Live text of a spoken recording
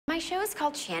My show is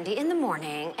called Shandy in the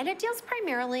Morning, and it deals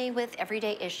primarily with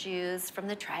everyday issues, from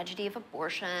the tragedy of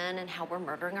abortion and how we're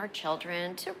murdering our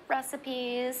children, to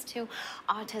recipes, to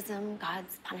autism,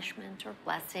 God's punishment or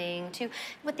blessing, to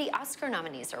what the Oscar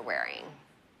nominees are wearing.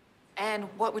 And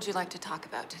what would you like to talk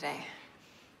about today?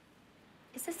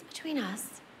 Is this between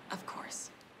us? Of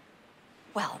course.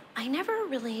 Well, I never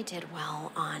really did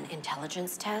well on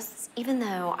intelligence tests, even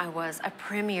though I was a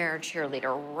premier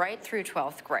cheerleader right through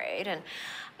 12th grade. And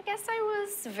I guess I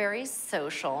was very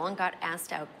social and got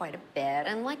asked out quite a bit.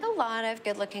 And like a lot of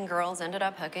good-looking girls, ended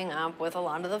up hooking up with a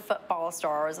lot of the football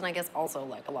stars. And I guess also,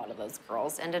 like a lot of those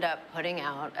girls, ended up putting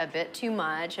out a bit too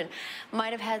much and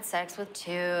might have had sex with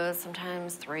 2,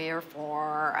 sometimes 3 or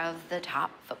 4 of the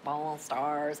top football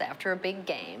stars after a big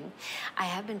game. I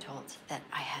have been told that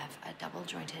I have a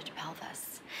double-jointed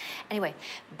pelvis. Anyway,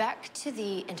 back to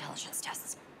the intelligence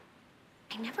tests.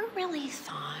 I never really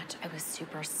thought I was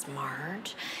super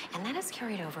smart, and that has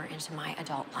carried over into my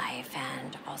adult life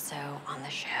and also on the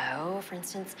show. For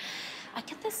instance, I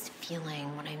get this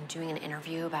feeling when I'm doing an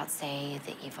interview about, say,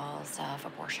 the evils of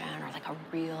abortion or like a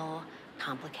real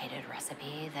complicated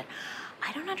recipe that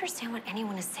I don't understand what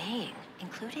anyone is saying,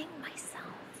 including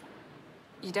myself.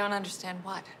 You don't understand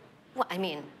what? Well, I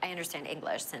mean, I understand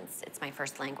English since it's my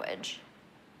first language.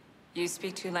 You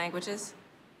speak 2 languages?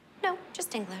 No,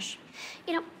 just English.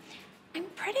 You know, I'm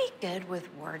pretty good with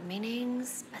word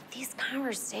meanings, but these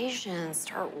conversations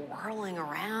start whirling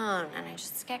around and I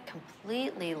just get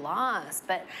completely lost.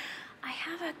 But I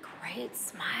have a great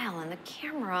smile and the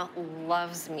camera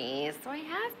loves me. So I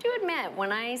have to admit,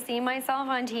 when I see myself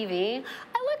on TV,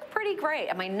 I look pretty great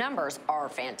and my numbers are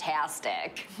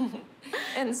fantastic.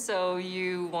 And so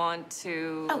you want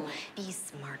to... Oh, be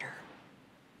smarter.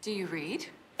 Do you read?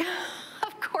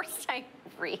 Of course I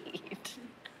read.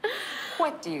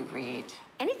 What do you read?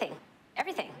 Anything,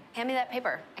 everything. Hand me that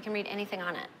paper. I can read anything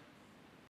on it.